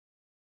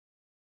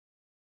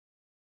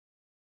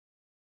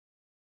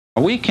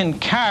we can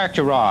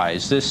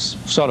characterize this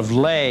sort of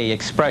lay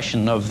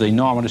expression of the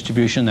normal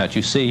distribution that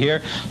you see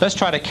here. Let's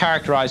try to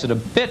characterize it a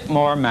bit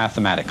more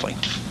mathematically.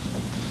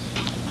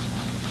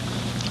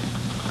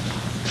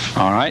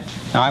 All right.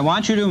 Now I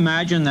want you to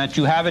imagine that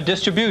you have a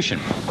distribution.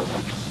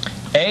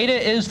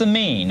 Eta is the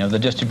mean of the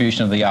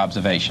distribution of the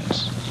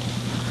observations.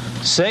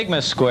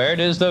 Sigma squared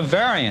is the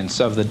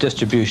variance of the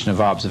distribution of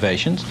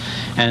observations.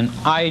 And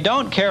I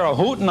don't care a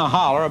hoot and a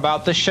holler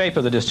about the shape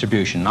of the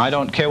distribution. I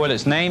don't care what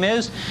its name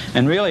is,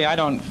 and really I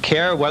don't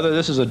care whether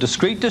this is a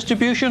discrete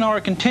distribution or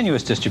a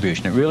continuous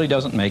distribution. It really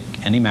doesn't make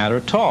any matter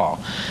at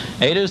all.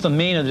 Eta is the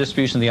mean of the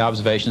distribution of the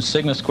observations,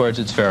 sigma squared is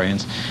its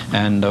variance,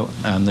 and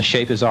the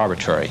shape is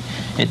arbitrary.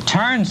 It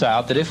turns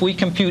out that if we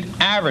compute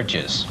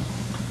averages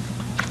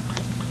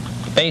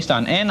based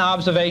on n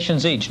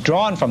observations each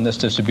drawn from this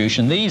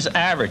distribution, these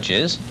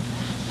averages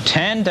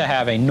tend to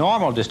have a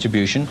normal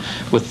distribution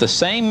with the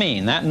same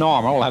mean. That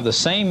normal will have the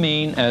same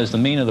mean as the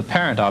mean of the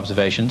parent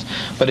observations,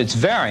 but its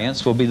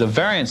variance will be the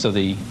variance of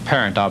the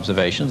parent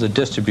observations, the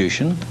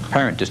distribution,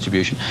 parent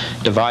distribution,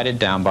 divided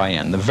down by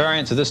n. The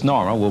variance of this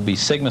normal will be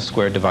sigma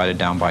squared divided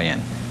down by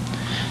n.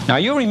 Now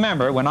you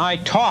remember when I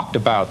talked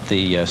about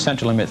the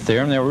central limit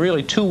theorem, there were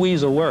really two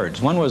weasel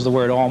words. One was the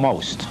word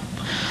almost.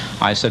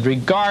 I said,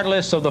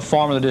 regardless of the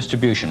form of the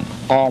distribution,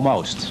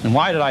 almost. And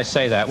why did I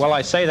say that? Well,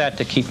 I say that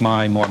to keep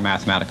my more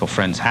mathematical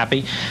friends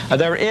happy.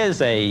 There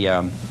is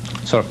a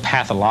sort of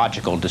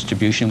pathological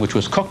distribution which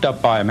was cooked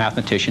up by a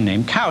mathematician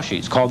named Cauchy.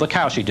 It's called the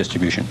Cauchy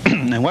distribution.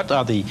 And what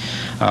are the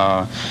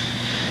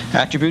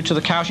attributes of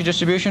the Cauchy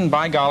distribution?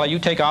 By golly, you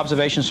take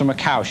observations from a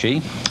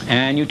Cauchy,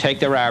 and you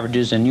take their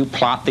averages, and you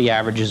plot the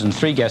averages, and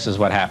three guesses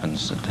what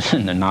happens.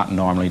 They're not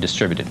normally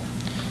distributed.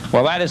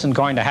 Well, that isn't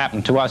going to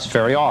happen to us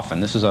very often.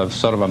 This is a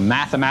sort of a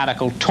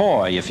mathematical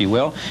toy, if you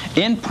will.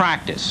 In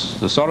practice,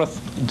 the sort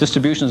of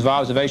distributions of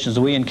observations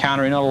that we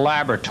encounter in a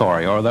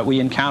laboratory or that we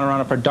encounter on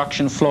a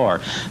production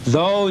floor,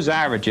 those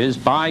averages,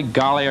 by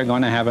golly, are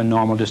going to have a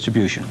normal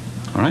distribution.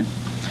 All right?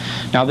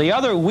 Now, the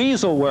other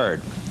weasel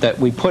word that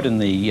we put in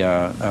the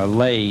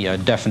lay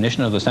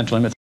definition of the central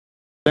limit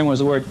was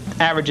the word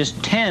averages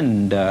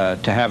tend to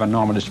have a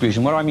normal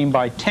distribution. What do I mean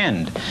by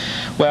tend?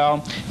 Well,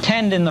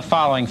 tend in the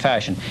following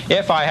fashion.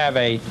 If I have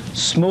a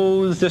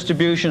smooth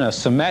distribution, a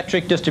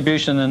symmetric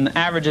distribution, then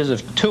averages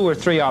of 2 or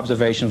 3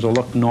 observations will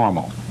look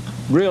normal,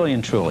 really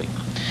and truly.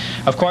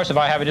 Of course, if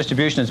I have a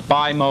distribution that's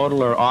bimodal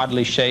or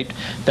oddly shaped,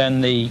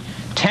 then the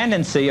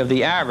tendency of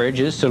the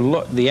averages to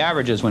look, the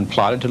averages when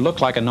plotted, to look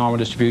like a normal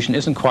distribution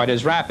isn't quite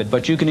as rapid.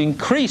 But you can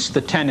increase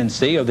the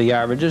tendency of the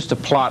averages to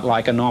plot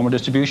like a normal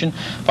distribution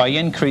by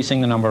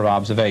increasing the number of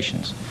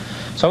observations.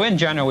 So in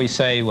general, we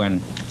say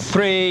when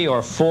 3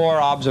 or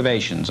 4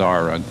 observations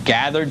are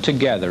gathered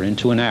together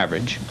into an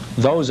average,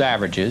 those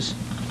averages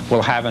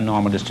will have a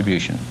normal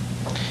distribution.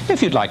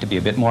 If you'd like to be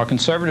a bit more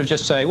conservative,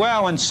 just say,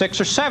 well, when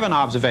 6 or 7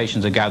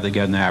 observations are gathered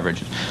together in the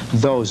average,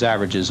 those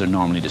averages are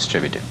normally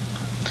distributed.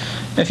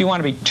 If you want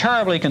to be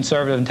terribly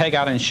conservative and take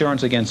out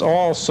insurance against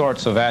all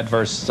sorts of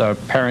adverse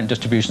parent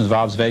distributions of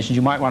observations,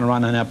 you might want to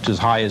run it up to as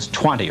high as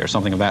 20 or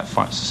something of that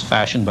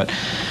fashion. But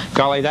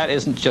golly, that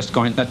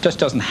just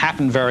doesn't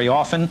happen very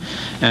often.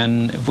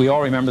 And if we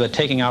all remember that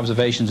taking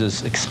observations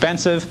is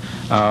expensive,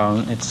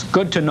 it's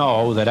good to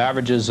know that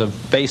averages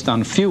based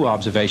on few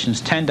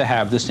observations tend to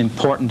have this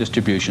important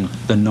distribution,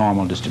 the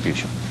normal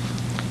distribution.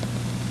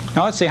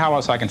 Now let's see how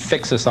else I can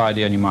fix this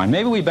idea in your mind.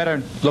 Maybe we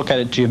better look at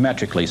it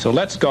geometrically. So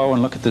let's go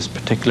and look at this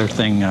particular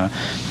thing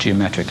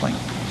geometrically.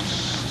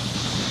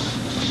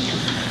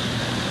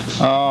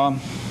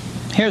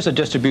 Here's a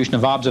distribution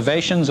of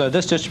observations.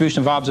 This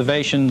distribution of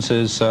observations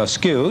is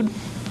skewed.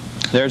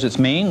 There's its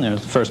mean.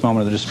 There's the first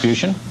moment of the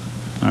distribution.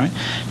 All right.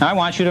 Now I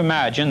want you to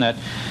imagine that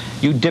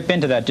you dip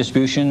into that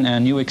distribution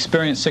and you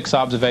experience 6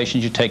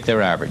 observations, you take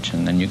their average,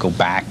 and then you go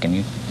back and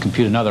you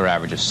compute another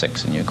average of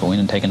 6, and you go in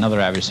and take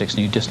another average of 6,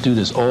 and you just do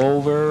this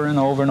over and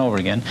over and over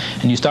again,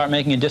 and you start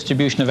making a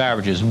distribution of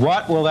averages.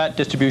 What will that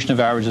distribution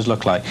of averages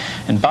look like?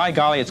 And by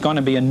golly, it's going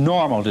to be a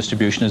normal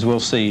distribution, as we'll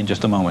see in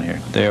just a moment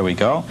here. There we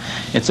go.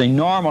 It's a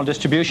normal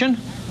distribution.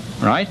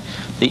 Right?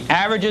 The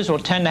averages will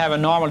tend to have a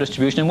normal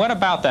distribution. And what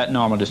about that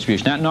normal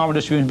distribution? That normal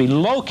distribution will be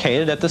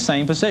located at the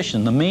same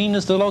position. The mean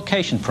is the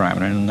location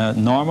parameter, and the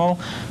normal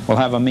will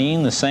have a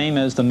mean the same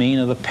as the mean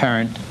of the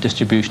parent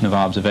distribution of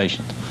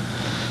observations.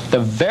 The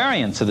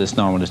variance of this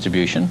normal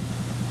distribution,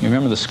 you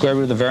remember the square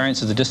root of the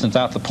variance is the distance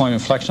out to the point of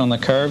inflection on the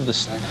curve.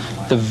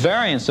 The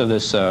variance of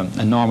this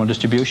normal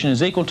distribution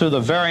is equal to the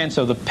variance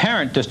of the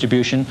parent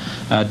distribution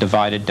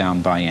divided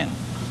down by n.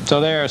 So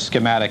there,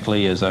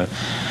 schematically, is a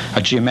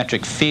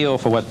geometric feel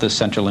for what the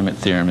central limit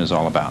theorem is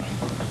all about.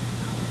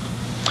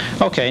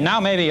 Okay, now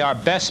maybe our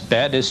best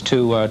bet is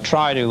to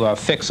try to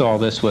fix all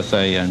this with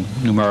a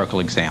numerical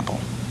example.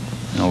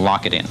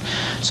 Lock it in.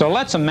 So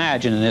let's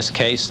imagine in this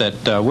case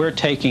that we're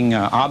taking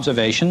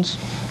observations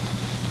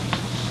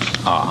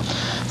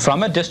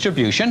from a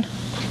distribution,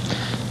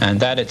 and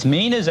that its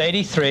mean is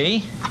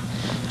 83,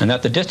 and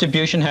that the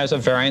distribution has a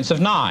variance of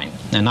 9.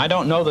 And I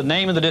don't know the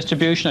name of the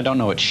distribution, I don't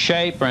know its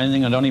shape or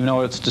anything, I don't even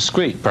know it's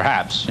discrete,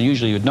 perhaps.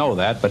 Usually you'd know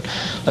that, but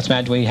let's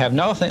imagine we have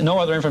no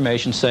other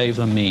information save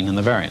the mean and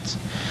the variance.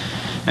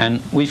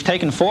 And we've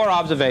taken 4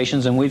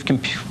 observations and we've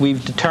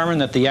determined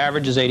that the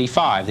average is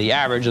 85. The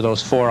average of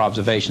those 4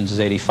 observations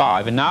is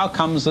 85. And now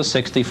comes the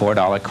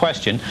 $64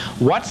 question.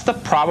 What's the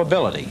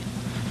probability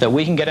that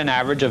we can get an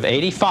average of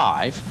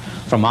 85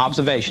 from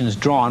observations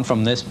drawn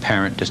from this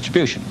parent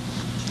distribution?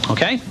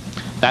 Okay?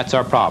 That's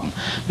our problem.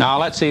 Now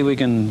let's see if we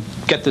can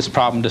get this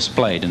problem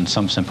displayed in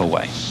some simple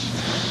way.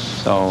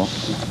 So,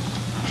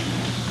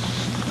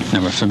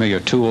 have a familiar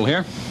tool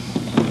here.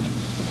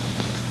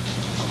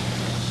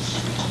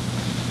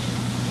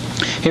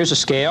 Here's a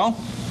scale.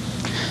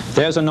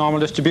 There's a normal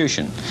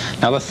distribution.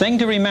 Now the thing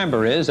to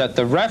remember is that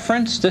the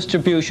reference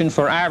distribution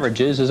for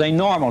averages is a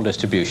normal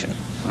distribution.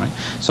 Right?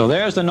 So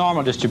there's the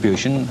normal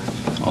distribution.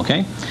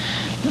 Okay?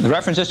 The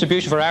reference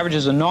distribution for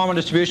averages is a normal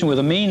distribution with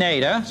a mean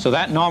eta. So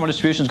that normal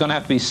distribution is going to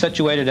have to be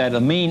situated at a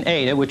mean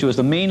eta, which was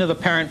the mean of the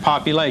parent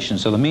population.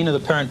 So the mean of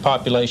the parent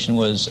population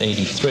was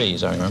 83,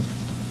 as I remember.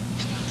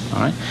 All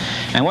right.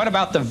 And what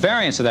about the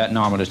variance of that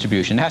normal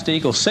distribution? It has to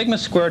equal sigma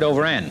squared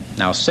over n.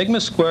 Now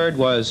sigma squared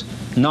was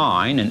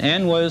 9 and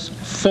n was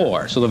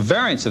 4. So the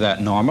variance of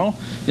that normal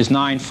is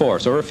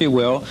 9/4. Or if you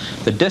will,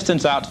 the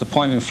distance out to the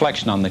point of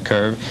inflection on the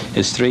curve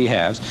is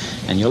 3/2.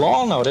 And you'll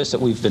all notice that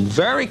we've been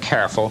very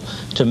careful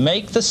to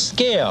make the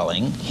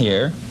scaling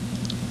here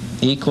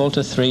equal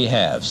to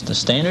 3/2. The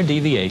standard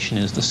deviation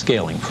is the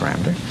scaling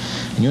parameter.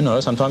 And you'll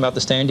notice I'm talking about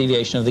the standard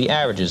deviation of the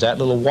averages. That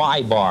little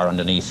y bar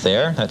underneath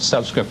there, that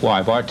subscript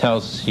y bar,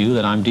 tells you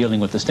that I'm dealing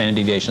with the standard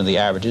deviation of the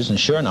averages, and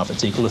sure enough,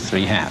 it's equal to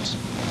 3/2.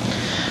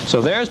 So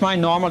there's my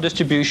normal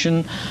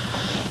distribution,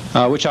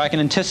 which I can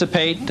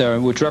anticipate,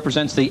 which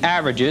represents the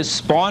averages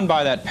spawned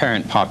by that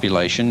parent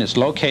population. It's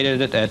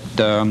located at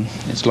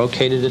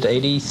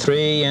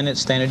 83, and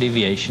its standard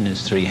deviation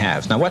is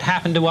 3/2. Now, what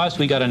happened to us?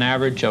 We got an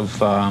average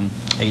of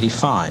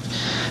 85.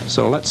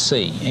 So let's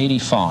see,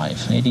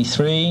 85,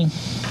 83,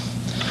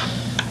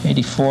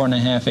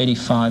 84.5,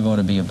 85 ought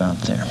to be about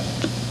there.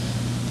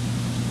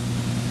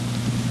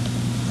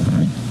 All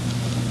right.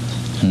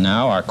 And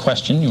now our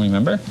question, you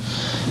remember,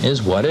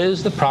 is what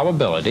is the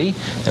probability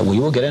that we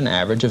will get an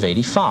average of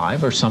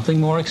 85 or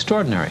something more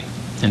extraordinary?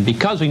 And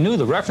because we knew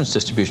the reference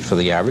distribution for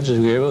the averages,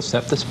 we were able to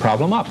set this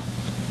problem up.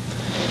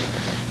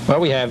 Well,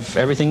 we have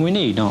everything we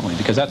need, don't we?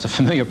 Because that's a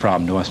familiar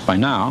problem to us by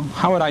now.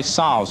 How would I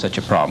solve such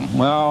a problem?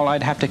 Well,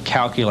 I'd have to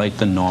calculate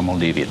the normal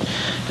deviate.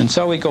 And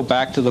so we go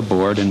back to the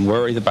board and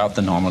worry about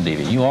the normal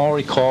deviate. You all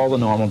recall the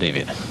normal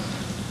deviate.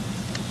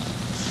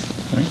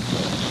 Right?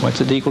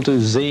 What's it equal to?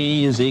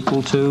 Z is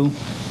equal to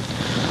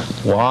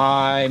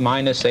y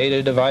minus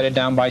eta divided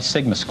down by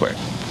sigma squared.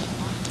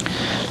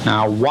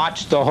 Now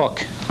watch the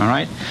hook, all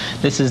right?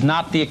 This is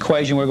not the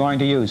equation we're going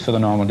to use for the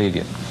normal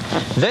deviate.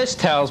 This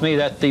tells me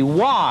that the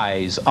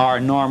y's are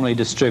normally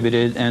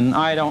distributed, and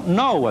I don't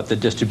know what the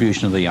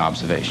distribution of the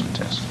observations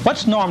is.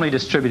 What's normally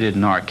distributed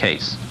in our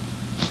case?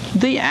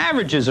 The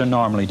averages are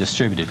normally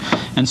distributed.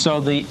 And so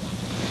the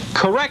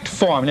correct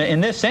formula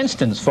in this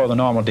instance for the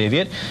normal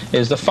deviate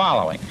is the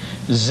following.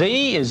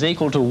 Z is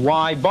equal to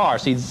y bar.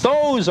 See,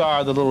 those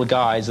are the little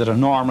guys that are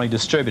normally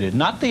distributed,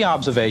 not the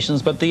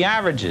observations, but the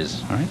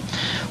averages. All right?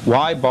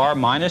 Y bar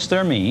minus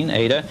their mean,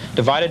 eta,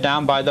 divided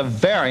down by the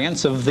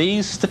variance of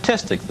these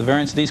statistics, the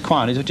variance of these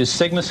quantities, which is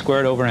sigma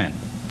squared over n.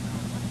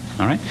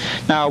 All right?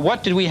 Now,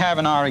 what did we have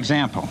in our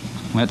example?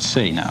 Let's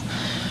see now.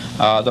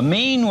 The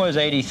mean was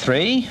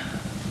 83.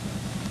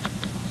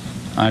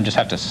 I just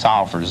have to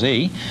solve for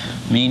z.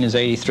 Mean is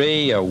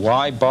 83.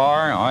 Y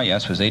bar, oh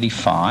yes, was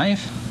 85.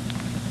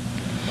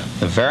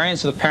 The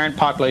variance of the parent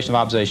population of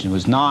observation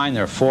was 9.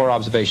 There are 4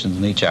 observations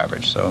in each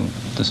average. So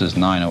this is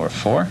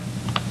 9/4.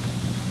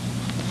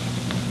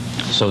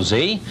 So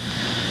z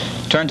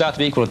turns out to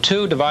be equal to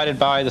 2 divided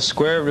by the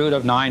square root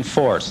of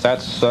 9/4.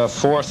 That's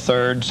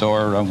 4/3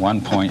 or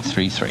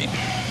 1.33.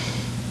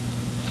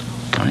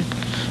 All right.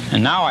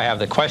 And now I have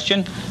the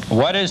question,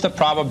 what is the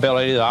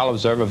probability that I'll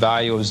observe a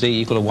value of z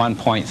equal to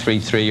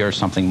 1.33 or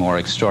something more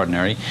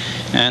extraordinary?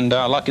 And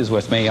luck is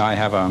with me. I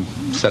have a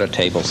set of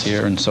tables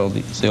here, and so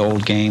it's the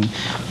old game.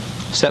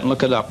 Set and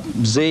look it up.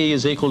 Z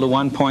is equal to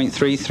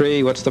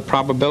 1.33. What's the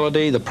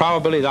probability? The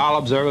probability that I'll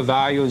observe a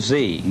value of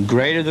z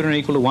greater than or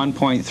equal to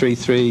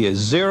 1.33 is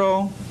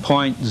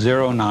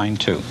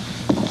 0.092.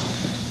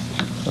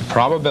 The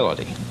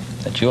probability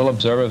that you'll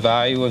observe a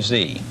value of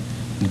z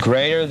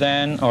greater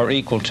than or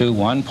equal to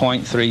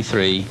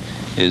 1.33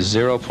 is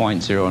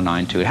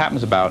 0.092. It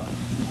happens about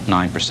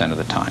 9% of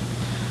the time.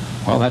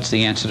 Well, that's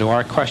the answer to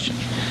our question.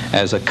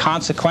 As a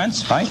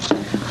consequence, right,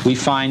 we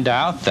find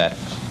out that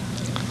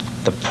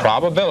the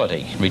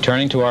probability,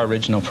 returning to our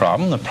original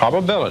problem, the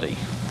probability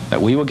that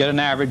we will get an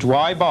average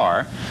y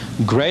bar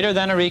greater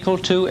than or equal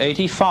to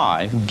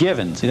 85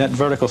 given, see that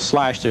vertical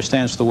slash there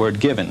stands for the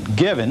word given,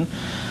 given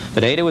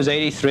that eta was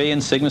 83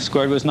 and sigma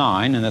squared was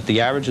 9, and that the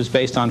average was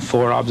based on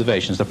 4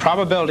 observations. The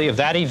probability of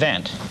that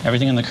event,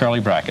 everything in the curly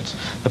brackets,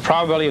 the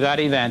probability of that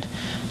event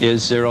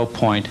is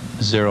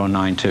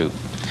 0.092.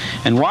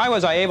 And why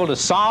was I able to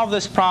solve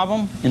this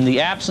problem in the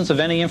absence of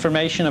any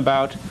information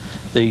about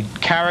the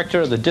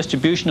character or the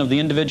distribution of the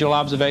individual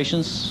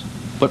observations?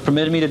 What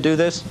permitted me to do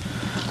this?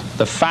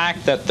 The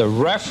fact that the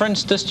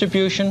reference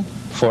distribution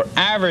for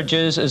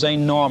averages is a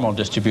normal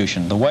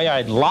distribution. The way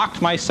I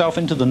locked myself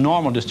into the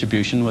normal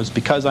distribution was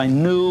because I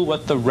knew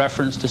what the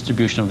reference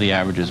distribution of the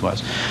averages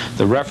was.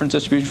 The reference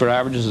distribution for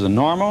averages is a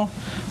normal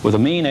with a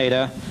mean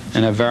eta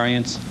and a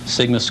variance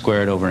sigma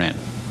squared over n.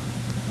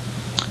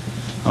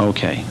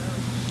 Okay.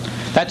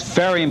 That's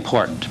very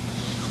important.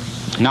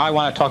 Now I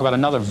want to talk about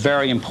another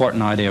very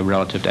important idea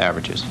relative to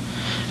averages.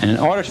 And in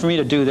order for me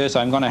to do this,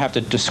 I'm going to have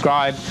to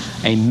describe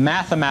a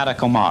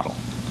mathematical model.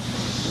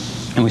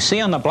 And we see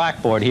on the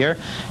blackboard here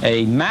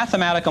a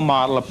mathematical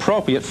model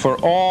appropriate for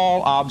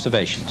all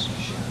observations.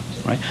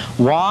 Right?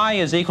 Y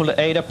is equal to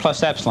eta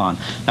plus epsilon.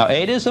 Now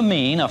eta is a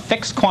mean, a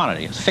fixed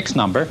quantity, a fixed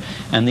number,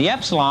 and the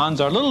epsilons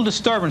are little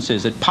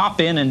disturbances that pop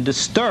in and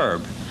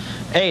disturb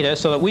eta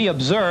so that we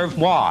observe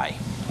y.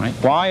 Right?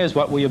 Y is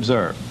what we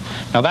observe.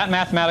 Now that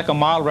mathematical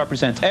model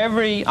represents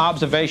every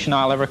observation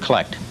I'll ever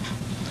collect.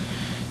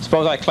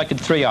 Suppose I collected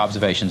 3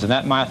 observations, and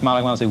that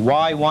mathematical model will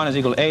say y1 is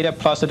equal to eta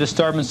plus a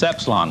disturbance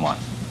epsilon 1.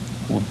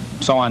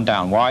 So on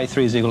down.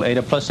 Y3 is equal to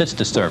eta plus its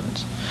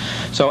disturbance.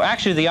 So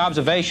actually the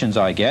observations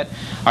I get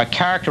are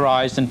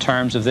characterized in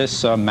terms of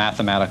this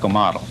mathematical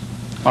model.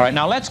 All right,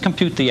 now let's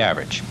compute the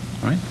average.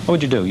 Right? What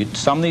would you do? You'd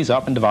sum these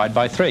up and divide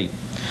by 3. You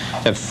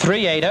have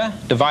 3 eta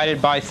divided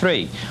by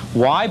 3.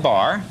 Y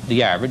bar,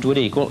 the average, would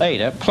equal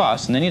eta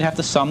plus, and then you'd have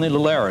to sum the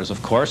little errors,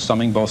 of course,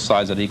 summing both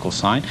sides at equal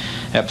sign.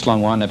 Epsilon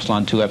 1,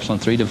 epsilon 2, epsilon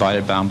 3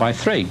 divided bound by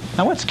 3.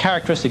 Now what's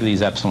characteristic of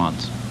these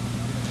epsilons?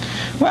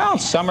 Well,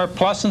 some are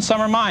plus and some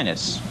are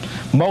minus.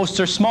 Most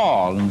are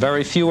small and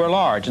very few are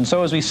large. And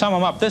so as we sum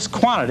them up, this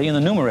quantity in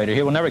the numerator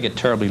here will never get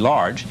terribly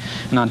large.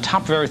 And on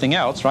top of everything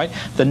else, right,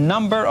 the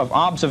number of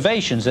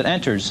observations that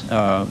enters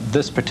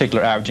this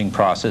particular averaging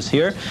process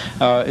here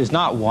is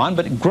not 1,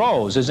 but it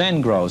grows as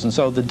n grows. And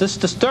so this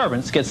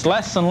disturbance gets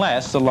less and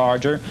less the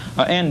larger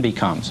n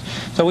becomes.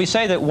 So we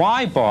say that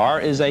y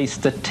bar is a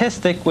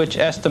statistic which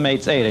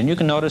estimates eta. And you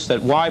can notice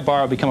that y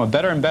bar will become a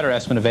better and better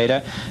estimate of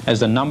eta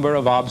as the number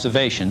of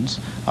observations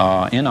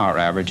in our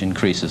average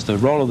increases. The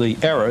role of the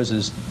errors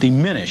is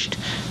diminished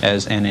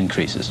as n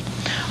increases.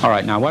 All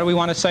right, now what do we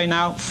want to say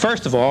now?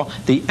 First of all,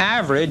 the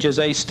average is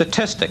a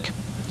statistic.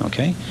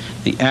 Okay?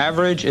 The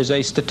average is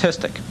a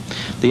statistic.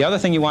 The other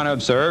thing you want to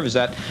observe is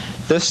that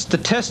this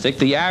statistic,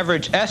 the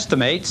average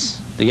estimates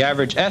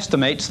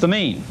the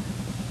mean.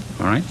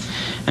 All right?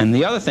 And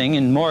the other thing,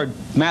 in more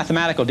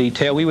mathematical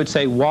detail, we would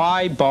say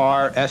y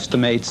bar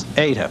estimates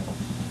eta.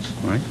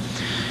 All right?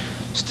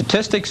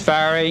 Statistics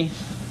vary.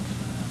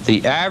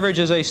 The average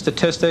is a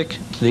statistic.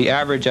 The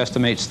average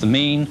estimates the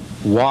mean.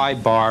 Y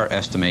bar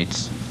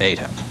estimates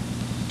eta.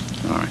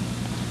 All right.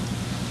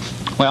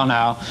 Well,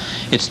 now,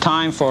 it's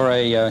time for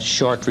a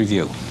short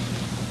review.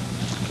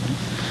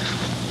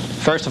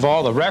 First of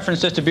all, the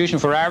reference distribution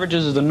for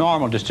averages is the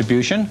normal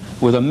distribution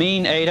with a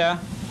mean eta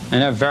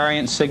and a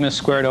variance sigma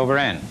squared over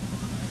n.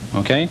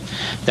 Okay?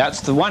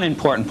 That's the one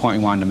important point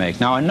we wanted to make.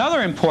 Now,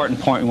 another important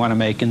point we want to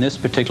make in this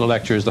particular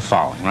lecture is the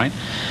following, right?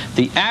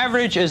 The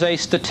average is a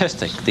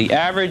statistic. The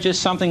average is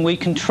something we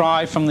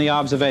contrive from the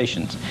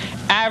observations.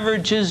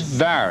 Averages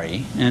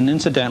vary, and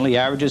incidentally,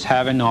 averages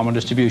have a normal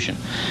distribution.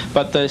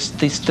 But the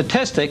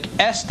statistic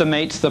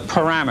estimates the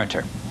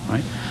parameter,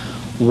 right?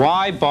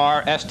 Y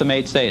bar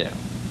estimates eta.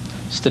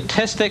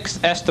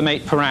 Statistics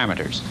estimate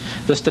parameters.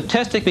 The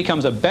statistic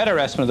becomes a better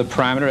estimate of the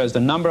parameter as the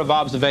number of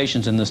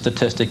observations in the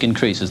statistic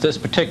increases. This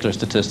particular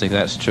statistic,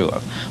 that's true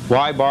of.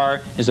 Y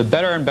bar is a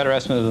better and better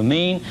estimate of the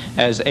mean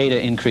as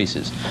eta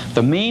increases.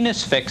 The mean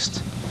is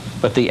fixed,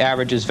 but the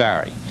averages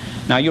vary.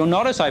 Now you'll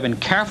notice I've been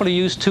careful to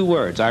use 2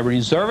 words. I'm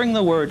reserving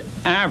the word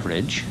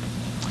average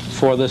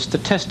for the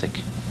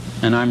statistic,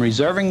 and I'm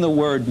reserving the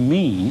word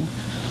mean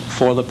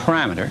for the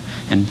parameter.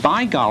 And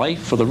by golly,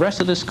 for the rest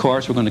of this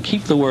course, we're going to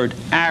keep the word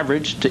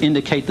average to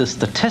indicate the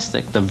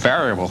statistic, the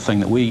variable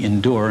thing that we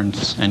endure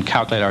and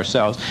calculate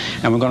ourselves.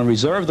 And we're going to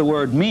reserve the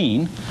word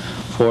mean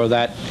for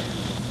that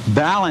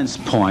balance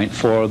point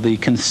for the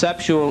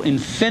conceptual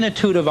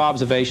infinitude of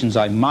observations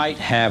I might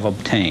have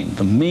obtained.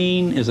 The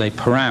mean is a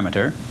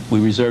parameter. We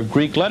reserve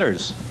Greek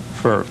letters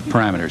for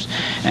parameters.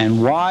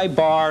 And Y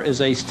bar is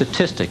a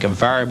statistic, a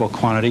variable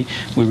quantity.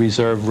 We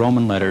reserve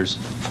Roman letters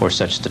for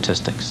such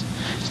statistics.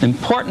 It's an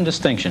important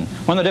distinction.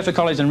 One of the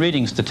difficulties in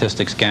reading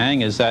statistics,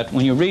 gang, is that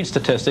when you read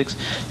statistics,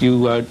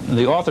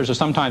 the authors are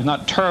sometimes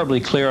not terribly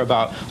clear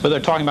about whether they're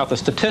talking about the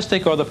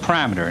statistic or the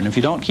parameter. And if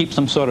you don't keep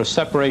some sort of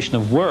separation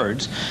of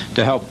words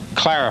to help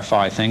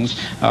clarify things,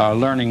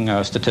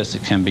 learning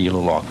statistics can be a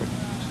little awkward.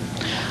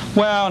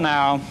 Well,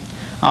 now,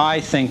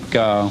 I think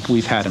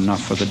we've had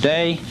enough for the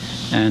day.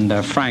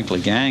 And frankly,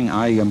 gang,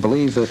 I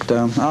believe that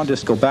I'll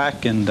just go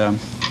back and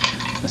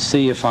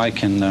see if I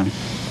can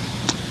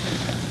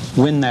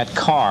win that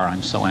car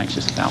I'm so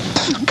anxious about.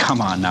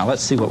 Come on now,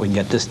 let's see what we can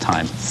get this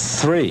time.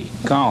 3.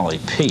 Golly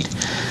Pete.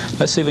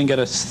 Let's see if we can get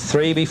a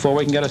 3 before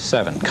we can get a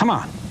 7. Come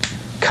on.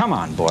 Come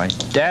on, boy.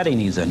 Daddy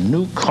needs a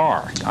new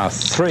car. A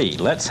 3.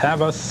 Let's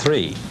have a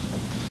 3.